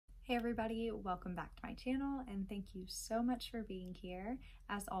Hey everybody, welcome back to my channel and thank you so much for being here.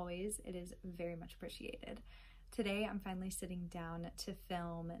 As always, it is very much appreciated. Today I'm finally sitting down to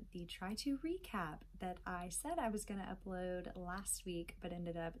film the Try To recap that I said I was going to upload last week but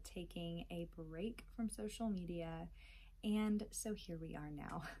ended up taking a break from social media, and so here we are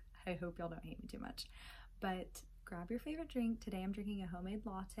now. I hope y'all don't hate me too much, but grab your favorite drink. Today I'm drinking a homemade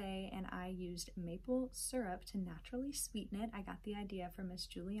latte and I used maple syrup to naturally sweeten it. I got the idea from Miss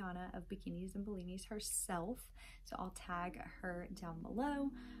Juliana of Bikinis and Bellinis herself, so I'll tag her down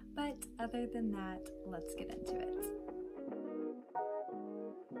below. But other than that, let's get into it.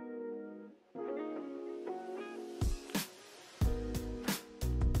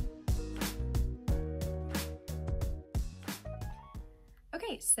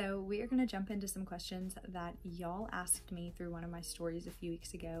 Okay, so we are going to jump into some questions that y'all asked me through one of my stories a few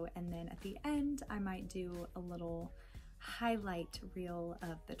weeks ago, and then at the end I might do a little highlight reel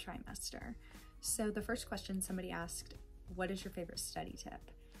of the trimester. So the first question somebody asked, what is your favorite study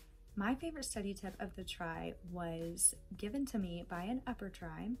tip? My favorite study tip of the try was given to me by an upper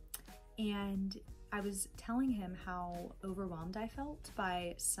try, and I was telling him how overwhelmed I felt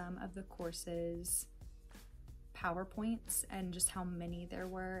by some of the courses PowerPoints and just how many there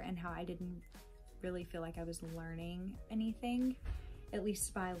were and how I didn't really feel like I was learning anything, at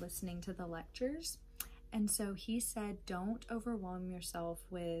least by listening to the lectures. And so he said, don't overwhelm yourself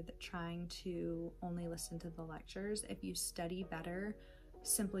with trying to only listen to the lectures. If you study better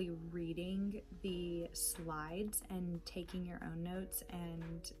simply reading the slides and taking your own notes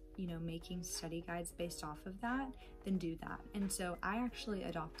and, you know, making study guides based off of that, then do that. And so I actually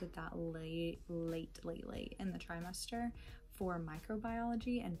adopted that late in the trimester for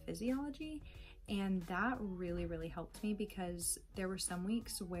microbiology and physiology. And that really helped me because there were some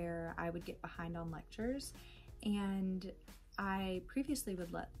weeks where I would get behind on lectures, and I previously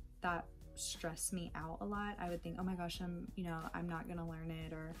would let that stress me out a lot. I would think, oh my gosh, I'm not gonna learn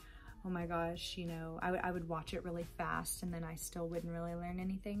it, or oh my gosh, I would watch it really fast and then I still wouldn't really learn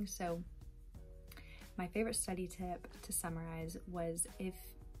anything. So my favorite study tip, to summarize, was if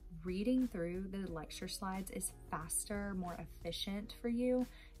reading through the lecture slides is faster, more efficient for you,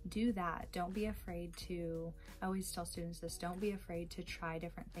 do that. Don't be afraid to, I always tell students this, don't be afraid to try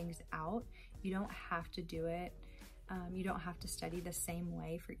different things out. You don't have to do it. You don't have to study the same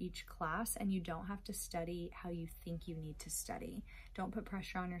way for each class, and you don't have to study how you think you need to study. Don't put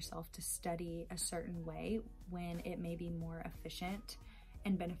pressure on yourself to study a certain way when it may be more efficient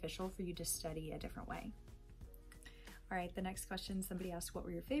and beneficial for you to study a different way. All right, the next question, somebody asked, what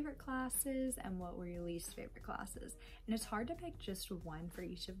were your favorite classes and what were your least favorite classes? And it's hard to pick just one for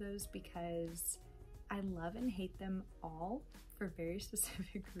each of those because I love and hate them all for very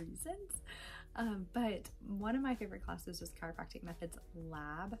specific reasons. But one of my favorite classes was Chiropractic Methods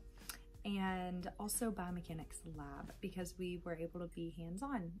Lab and also Biomechanics Lab, because we were able to be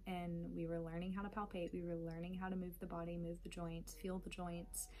hands-on and we were learning how to palpate, we were learning how to move the body, move the joints, feel the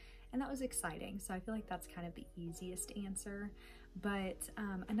joints, and that was exciting. So I feel like that's kind of the easiest answer. But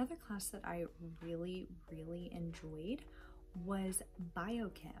another class that I really enjoyed was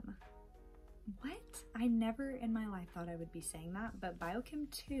Biochem. What? I never in my life thought I would be saying that, but Biochem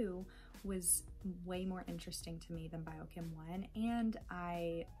 2 was way more interesting to me than Biochem 1, and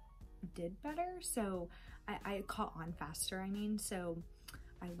I did better. So I caught on faster, so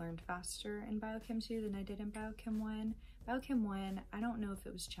I learned faster in Biochem 2 than I did in Biochem 1. Biochem 1, I don't know if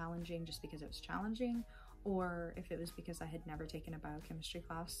it was challenging just because it was challenging, or if it was because I had never taken a biochemistry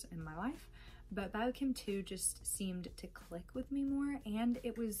class in my life, but Biochem 2 just seemed to click with me more, and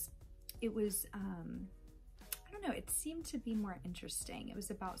it was I don't know, it seemed to be more interesting. It was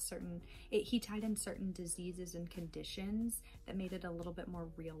about he tied in certain diseases and conditions that made it a little bit more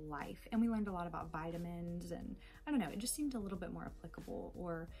real life. And we learned a lot about vitamins, and I don't know, it just seemed a little bit more applicable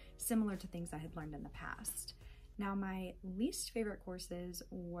or similar to things I had learned in the past. Now, my least favorite courses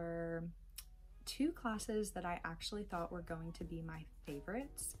were two classes that I actually thought were going to be my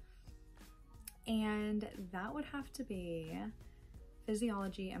favorites. And that would have to be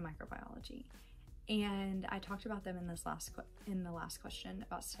physiology and microbiology. And I talked about them in the last question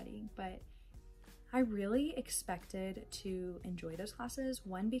about studying, but I really expected to enjoy those classes.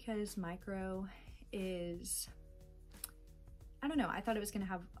 One, because micro is, I don't know, I thought it was going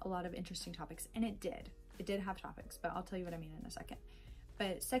to have a lot of interesting topics, and it did. It did have topics, but I'll tell you what I mean in a second.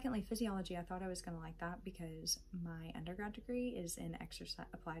 But secondly, physiology, I thought I was going to like that because my undergrad degree is in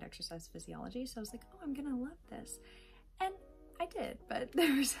applied exercise physiology. So I was like, oh, I'm going to love this. And I did, but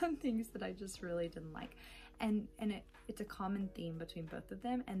there were some things that I just really didn't like. And it's a common theme between both of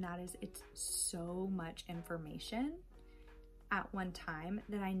them, and that is it's so much information. at one time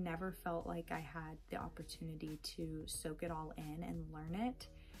that I never felt like I had the opportunity to soak it all in and learn it.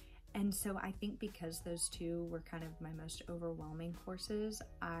 And so I think because those two were kind of my most overwhelming courses,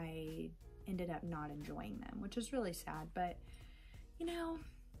 I ended up not enjoying them, which is really sad, but you know,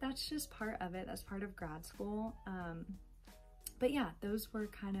 that's just part of it. That's part of grad school. But yeah, those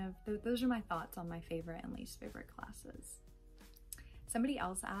are my thoughts on my favorite and least favorite classes. Somebody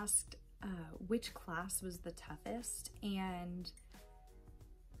else asked which class was the toughest, and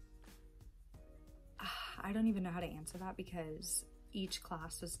I don't even know how to answer that because each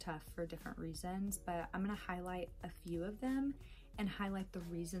class was tough for different reasons, but I'm gonna highlight a few of them and highlight the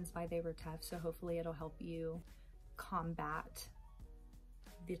reasons why they were tough, so hopefully it'll help you combat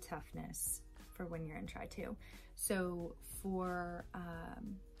the toughness for when you're in Tri-2. So for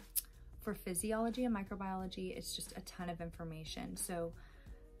physiology and microbiology, it's just a ton of information. So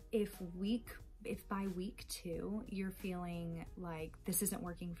if by week 2 you're feeling like this isn't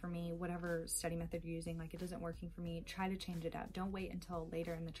working for me, whatever study method you're using, like it isn't working for me, try to change it up. Don't wait until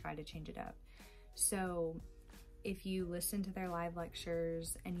later in the try to change it up. So if you listen to their live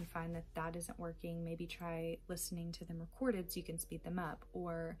lectures and you find that that isn't working, maybe try listening to them recorded so you can speed them up.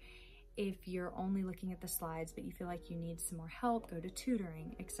 Or if you're only looking at the slides but you feel like you need some more help, go to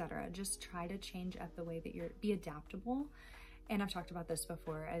tutoring, etc. Just try to change up the way that be adaptable. And I've talked about this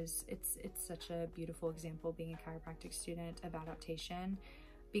before, as it's such a beautiful example being a chiropractic student of adaptation,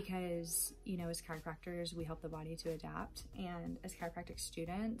 because, you know, as chiropractors, we help the body to adapt. And as chiropractic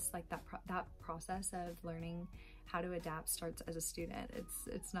students, like that process of learning how to adapt starts as a student.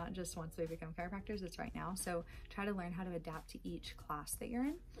 It's not just once we become chiropractors, it's right now. So try to learn how to adapt to each class that you're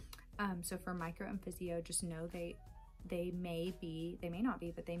in. So for micro and physio, just know they may not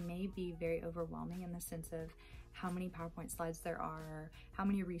be, but they may be very overwhelming in the sense of how many PowerPoint slides there are, how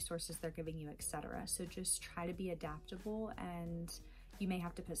many resources they're giving you, etc. So just try to be adaptable, and you may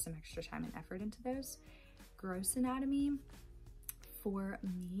have to put some extra time and effort into those. Gross anatomy, for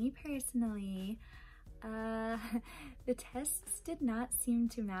me personally, the tests did not seem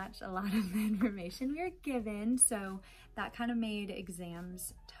to match a lot of the information we were given, so that kind of made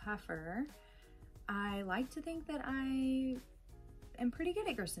exams tougher. I like to think that I am pretty good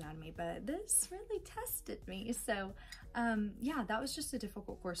at gross anatomy, but this really tested me. So yeah, that was just a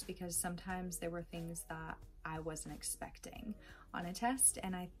difficult course because sometimes there were things that I wasn't expecting on a test,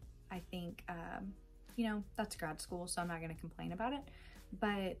 and I think you know, that's grad school, so I'm not going to complain about it,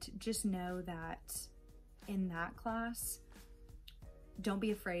 but just know that in that class, don't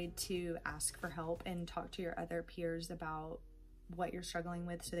be afraid to ask for help and talk to your other peers about what you're struggling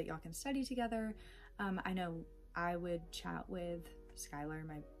with so that y'all can study together. I know I would chat with Skylar,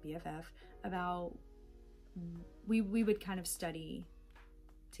 my BFF, about we would kind of study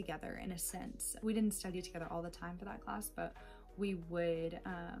together in a sense. We didn't study together all the time for that class, but we would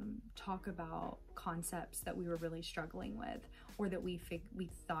talk about concepts that we were really struggling with, or that we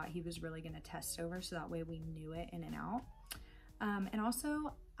thought he was really going to test over, so that way we knew it in and out. And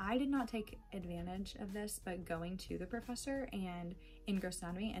also, I did not take advantage of this, but going to the professor and in gross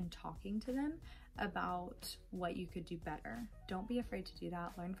anatomy and talking to them about what you could do better. Don't be afraid to do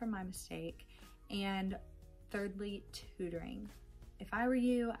that. Learn from my mistake. And thirdly, tutoring. If I were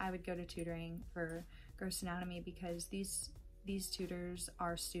you, I would go to tutoring for gross anatomy, because these tutors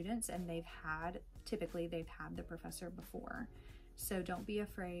are students and typically they've had the professor before. So don't be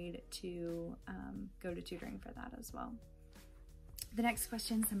afraid to go to tutoring for that as well. The next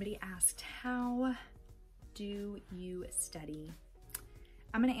question, somebody asked, how do you study?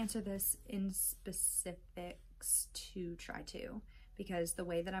 I'm going to answer this in specifics to Tri-2, because the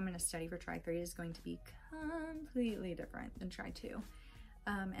way that I'm going to study for Tri-3 is going to be completely different than Tri-2.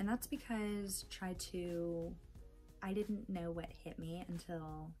 And that's because Tri-2, I didn't know what hit me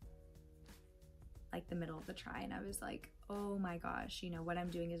until like the middle of the try, and I was like, oh my gosh, you know, what I'm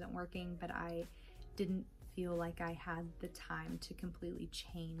doing isn't working, but I didn't feel like I had the time to completely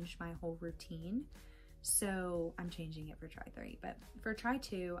change my whole routine. So I'm changing it for Tri-3. But for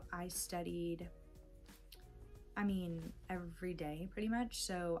Tri-2, I studied, I mean, every day pretty much.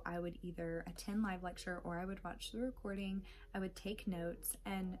 So I would either attend live lecture or I would watch the recording. I would take notes,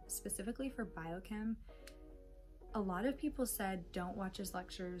 and specifically for biochem, a lot of people said, don't watch his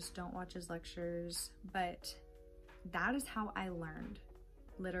lectures, but that is how I learned.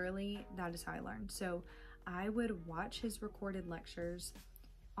 Literally, that is how I learned. So I would watch his recorded lectures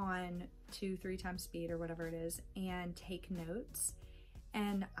on 2-3 times speed or whatever it is and take notes.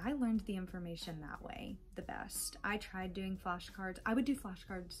 And I learned the information that way the best. I tried doing flashcards. I would do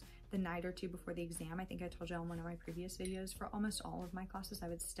flashcards the night or two before the exam. I think I told you on one of my previous videos, for almost all of my classes I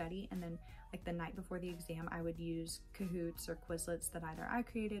would study, and then like the night before the exam I would use Kahoots or Quizlets that either I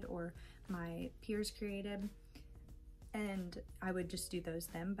created or my peers created, and I would just do those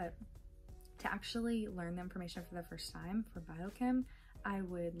then. But to actually learn the information for the first time for biochem, I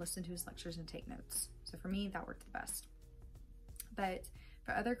would listen to his lectures and take notes. So for me, that worked the best. But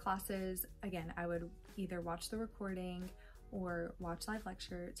for other classes, again, I would either watch the recording or watch live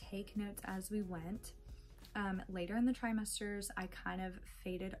lecture, take notes as we went. Later in the trimesters, I kind of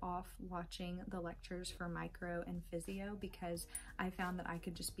faded off watching the lectures for micro and physio because I found that I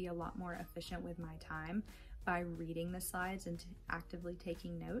could just be a lot more efficient with my time by reading the slides and actively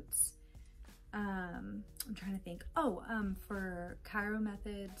taking notes. I'm trying to think. For chiro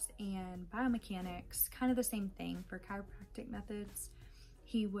methods and biomechanics, kind of the same thing. For chiropractic methods,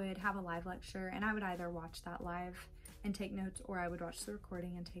 he would have a live lecture and I would either watch that live and take notes, or I would watch the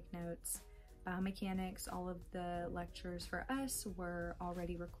recording and take notes. Biomechanics, all of the lectures for us were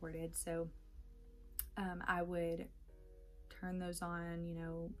already recorded, so I would turn those on, you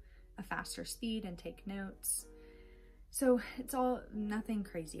know, a faster speed and take notes. So it's all nothing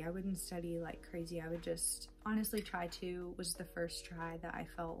crazy. I wouldn't study like crazy. I would just honestly try to. Was the first try that I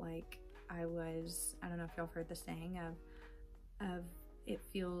felt like I was, I don't know if y'all heard the saying of it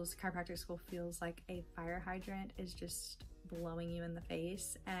feels, chiropractic school feels like a fire hydrant is just blowing you in the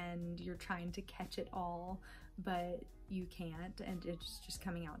face and you're trying to catch it all, but you can't, and it's just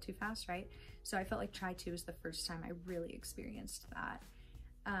coming out too fast, right? So I felt like try two was the first time I really experienced that.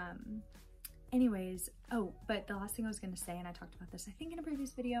 Anyways, but the last thing I was going to say, and I talked about this I think in a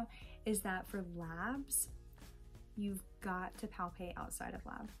previous video, is that for labs, you've got to palpate outside of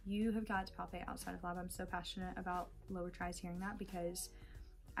lab. You have got to palpate outside of lab. I'm so passionate about lower tries hearing that, because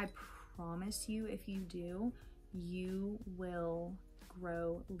I promise you, if you do, you will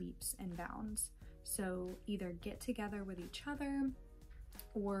grow leaps and bounds. So either get together with each other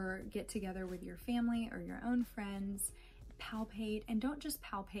or get together with your family or your own friends, palpate, and don't just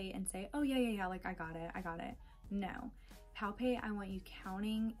palpate and say, oh yeah, like I got it. No, palpate, I want you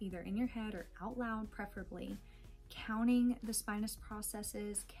counting either in your head or out loud, preferably, counting the spinous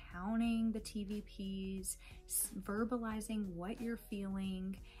processes, counting the TVPs, verbalizing what you're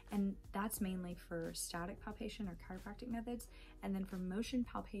feeling, and that's mainly for static palpation or chiropractic methods. And then for motion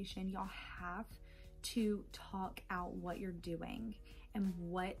palpation, y'all have to talk out what you're doing and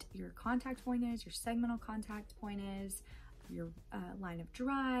what your contact point is, your segmental contact point is, your line of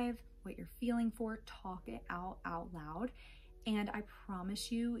drive, what you're feeling for. Talk it out loud, and I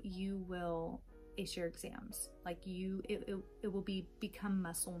promise you, you will ace your exams. Like it will become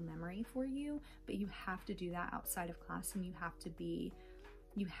muscle memory for you, but you have to do that outside of class, and you have to be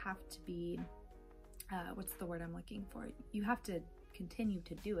what's the word I'm looking for? You have to continue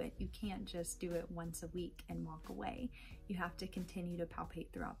to do it. You can't just do it once a week and walk away. You have to continue to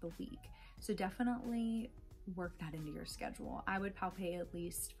palpate throughout the week. So definitely work that into your schedule. I would palpate at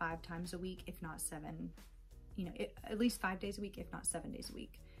least 5 times a week, if not 7, at least 5 days a week, if not 7 days a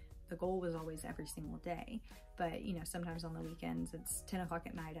week. The goal was always every single day, but sometimes on the weekends it's 10 o'clock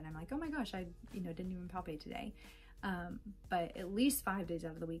at night and I'm like, oh my gosh, I didn't even palpate today. But at least 5 days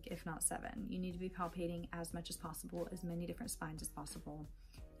out of the week, if not 7. You need to be palpating as much as possible, as many different spines as possible,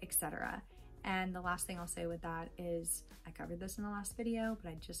 etc. And the last thing I'll say with that is, I covered this in the last video, but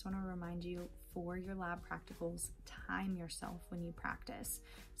I just want to remind you, for your lab practicals, time yourself when you practice.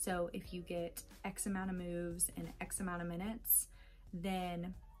 So if you get X amount of moves in X amount of minutes,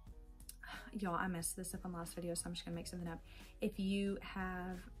 then, y'all, I messed this up on the last video, so I'm just gonna make something up. If you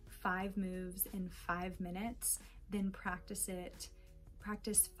have 5 moves in 5 minutes, then practice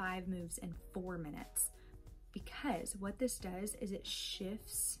 5 moves in 4 minutes. Because what this does is it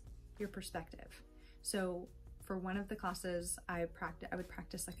shifts your perspective. So for one of the classes, I would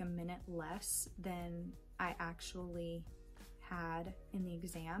practice like a minute less than I actually had in the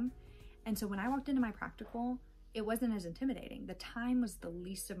exam. And so when I walked into my practical, it wasn't as intimidating. The time was the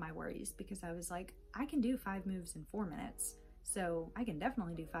least of my worries, because I was like, I can do 5 moves in 4 minutes. So I can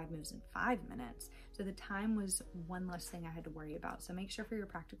definitely do 5 moves in 5 minutes. So the time was one less thing I had to worry about. So make sure for your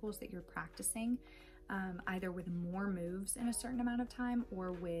practicals that you're practicing either with more moves in a certain amount of time,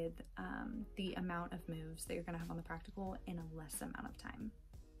 or with the amount of moves that you're gonna have on the practical in a less amount of time.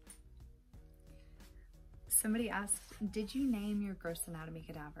 Somebody asked, did you name your gross anatomy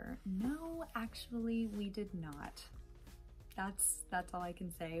cadaver? No, actually we did not. That's all I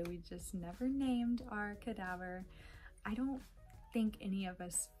can say. We just never named our cadaver. I don't think any of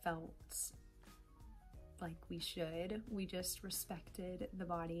us felt like we should. We just respected the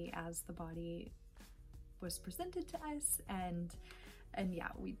body as the body was presented to us, and yeah,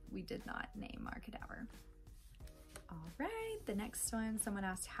 we did not name our cadaver. All right, the next one, someone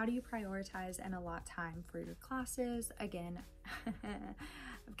asked, how do you prioritize and allot time for your classes? Again,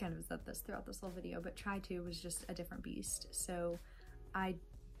 I've kind of said this throughout this whole video, but Try2 was just a different beast. So I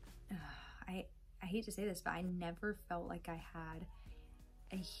hate to say this, but I never felt like I had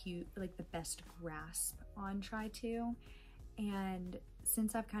a huge, like the best grasp on Try2. And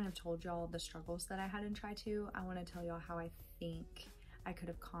since I've kind of told y'all the struggles that I had in Try2, I want to tell y'all how I think I could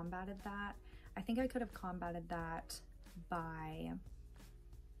have combated that. I think I could have combated that by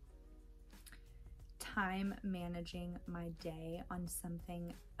time managing my day on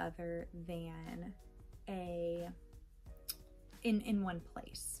something other than in one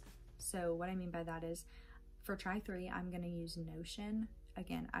place. So what I mean by that is, for Try3, I'm going to use Notion.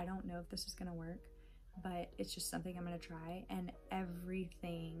 Again, I don't know if this is going to work, but it's just something I'm going to try, and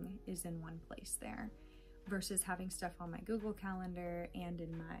everything is in one place there versus having stuff on my Google Calendar and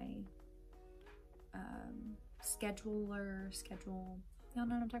in my schedule, y'all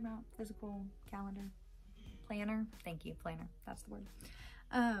know what I'm talking about, physical calendar, planner, thank you, planner, that's the word.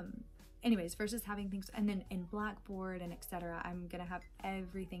 Anyways, versus having things, and then in Blackboard and etc., I'm gonna have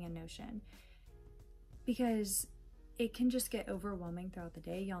everything in Notion, because it can just get overwhelming throughout the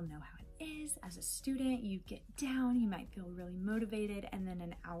day. Y'all know how it is. As a student, you get down, you might feel really motivated, and then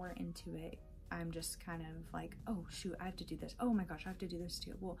an hour into it, I'm just kind of like, oh shoot, I have to do this. Oh my gosh, I have to do this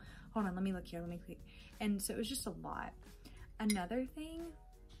too. Well, hold on, let me look here, let me click. And so it was just a lot. Another thing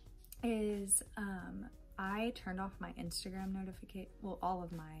is I turned off my Instagram notification, well, all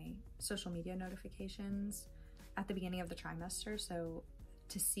of my social media notifications at the beginning of the trimester. So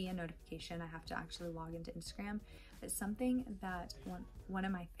to see a notification, I have to actually log into Instagram. It's something that one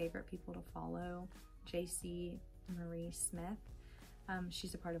of my favorite people to follow, JC Marie Smith,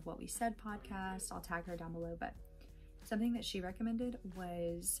 she's a part of What We Said podcast. I'll tag her down below, but something that she recommended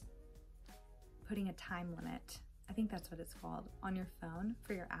was putting a time limit, I think that's what it's called, on your phone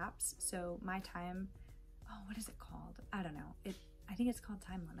for your apps. So my time, oh, what is it called? I don't know. I think it's called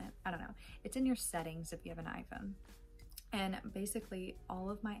time limit. I don't know. It's in your settings if you have an iPhone. And basically all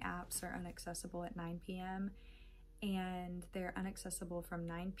of my apps are inaccessible at 9 p.m. and they're inaccessible from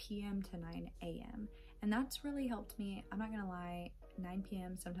 9 p.m. to 9 a.m. And that's really helped me. I'm not gonna lie, 9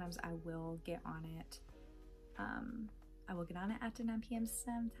 p.m. sometimes I will get on it. I will get on it after 9 p.m.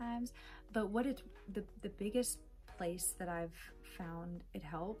 sometimes. But what it's the biggest place that I've found it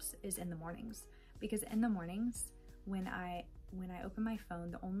helps is in the mornings. Because in the mornings, when I open my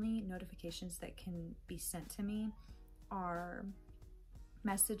phone, the only notifications that can be sent to me are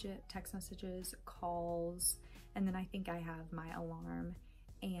text messages, calls, and then I think I have my alarm,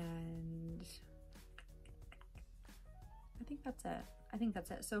 and I think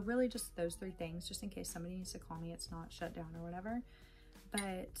that's it. So really just those three things, just in case somebody needs to call me, it's not shut down or whatever.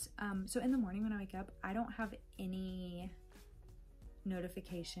 But so in the morning when I wake up, I don't have any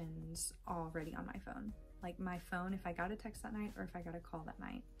notifications already on my phone. Like my phone, if I got a text that night or if I got a call that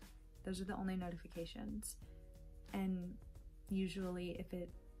night, those are the only notifications. And usually if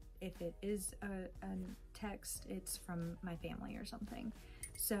it is a text, it's from my family or something.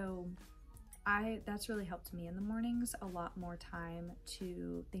 So that's really helped me in the mornings, a lot more time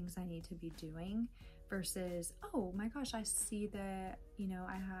to things I need to be doing versus, oh my gosh, I see that, you know,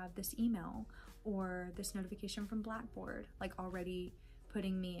 I have this email or this notification from Blackboard, like already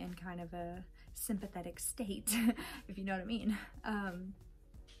putting me in kind of a sympathetic state, if you know what I mean.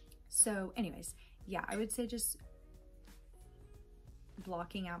 So anyways, yeah, I would say just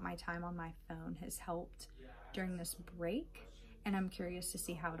blocking out my time on my phone has helped during this break, and I'm curious to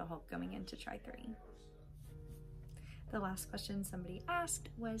see how it'll help going into Try3. The last question somebody asked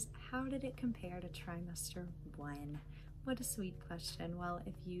was, how did it compare to trimester 1? What a sweet question. Well,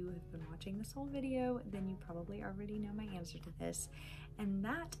 if you have been watching this whole video, then you probably already know my answer to this, and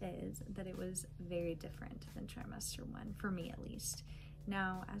that is that it was very different than trimester 1, for me at least.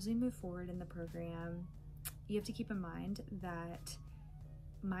 Now, as we move forward in the program, you have to keep in mind that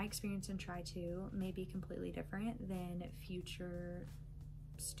my experience in Try2 may be completely different than future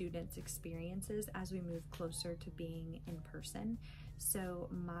students' experiences as we move closer to being in person. So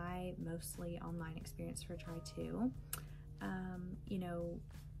my mostly online experience for Try2, you know,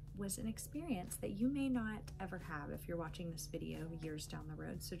 was an experience that you may not ever have if you're watching this video years down the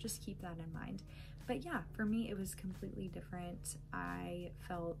road. So just keep that in mind. But yeah, for me, it was completely different. I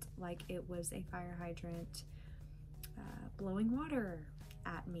felt like it was a fire hydrant, blowing water,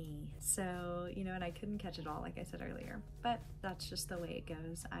 at me. So, you know, and I couldn't catch it all, like I said earlier, but that's just the way it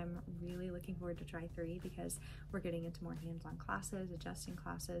goes. I'm really looking forward to Try 3 because we're getting into more hands-on classes, adjusting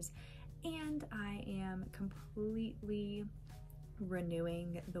classes, and I am completely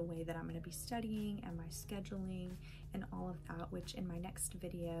renewing the way that I'm going to be studying and my scheduling and all of that, which in my next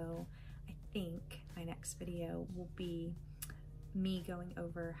video, I think my next video will be me going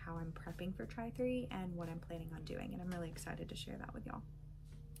over how I'm prepping for Try 3 and what I'm planning on doing, and I'm really excited to share that with y'all.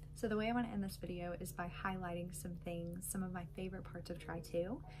 So the way I want to end this video is by highlighting some things, some of my favorite parts of Try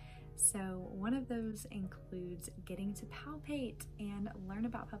 2. So one of those includes getting to palpate and learn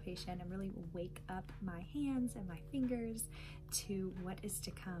about palpation and really wake up my hands and my fingers to what is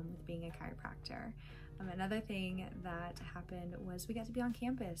to come with being a chiropractor. Another thing that happened was we got to be on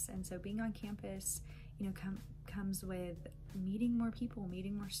campus, and so being on campus, you know, comes with meeting more people,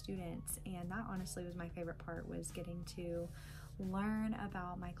 meeting more students, and that honestly was my favorite part, was getting to learn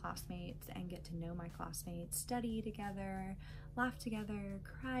about my classmates and get to know my classmates, study together, laugh together,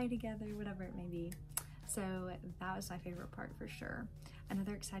 cry together, whatever it may be. So that was my favorite part for sure.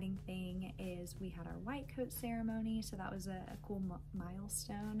 Another exciting thing is we had our white coat ceremony, so that was a cool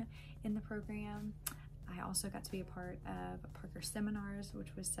milestone in the program. I also got to be a part of Parker Seminars,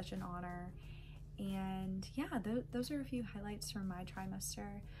 which was such an honor. And yeah, those are a few highlights from my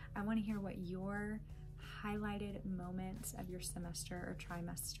trimester. I want to hear what your highlighted moments of your semester or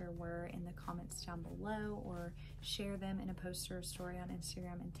trimester were in the comments down below, or share them in a post or a story on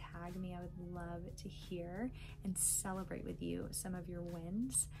Instagram and tag me. I would love to hear and celebrate with you some of your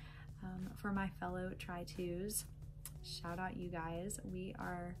wins. For my fellow Try-2s, shout out you guys. We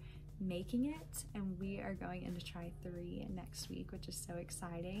are making it, and we are going into Try 3 next week, which is so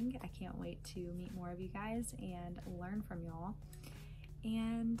exciting. I can't wait to meet more of you guys and learn from y'all.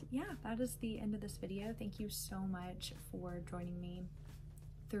 And yeah, that is the end of this video. Thank you so much for joining me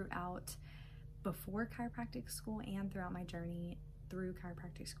throughout before chiropractic school and throughout my journey through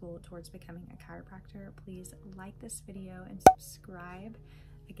chiropractic school towards becoming a chiropractor. Please like this video and subscribe.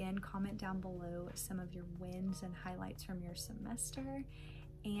 Again, comment down below some of your wins and highlights from your semester,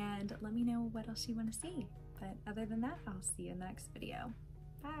 and let me know what else you want to see. But other than that, I'll see you in the next video.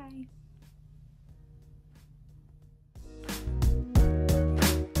 Bye!